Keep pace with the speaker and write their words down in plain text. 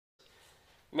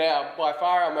Now, by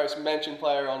far our most mentioned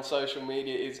player on social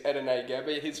media is Edene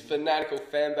Gebbies. His fanatical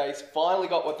fan base finally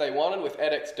got what they wanted with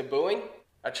Edene's debuting.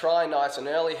 A try nice and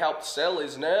early helped settle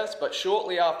his nerves, but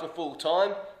shortly after full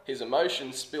time, his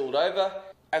emotions spilled over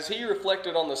as he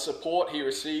reflected on the support he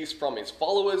receives from his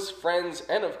followers, friends,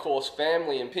 and of course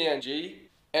family in PNG.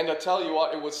 And I tell you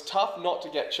what, it was tough not to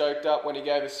get choked up when he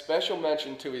gave a special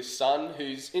mention to his son,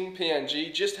 who's in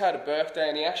PNG, just had a birthday,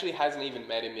 and he actually hasn't even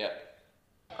met him yet.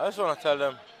 I just want to tell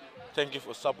them thank you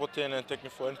for supporting and thank you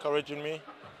for encouraging me,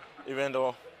 even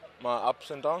though my ups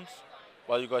and downs.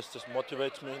 While you guys just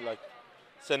motivate me, like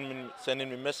sending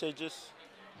me messages.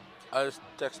 I just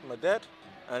text my dad,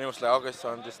 and he was like, "Okay,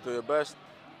 son, just do your best,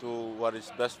 do what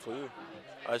is best for you."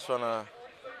 I just want to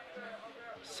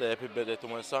say happy birthday to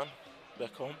my son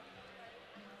back home.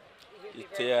 He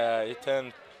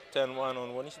turned 1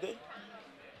 on Wednesday.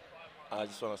 I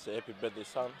just want to say happy birthday,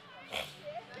 son.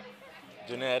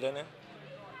 Junior Edene.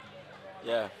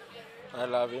 Yeah, I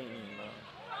love him.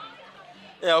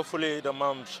 Yeah, hopefully the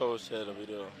mom shows her the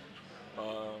video.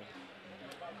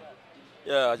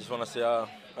 Yeah, I just want to say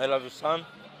I love you, son,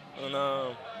 and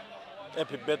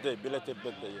happy birthday, belated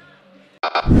birthday.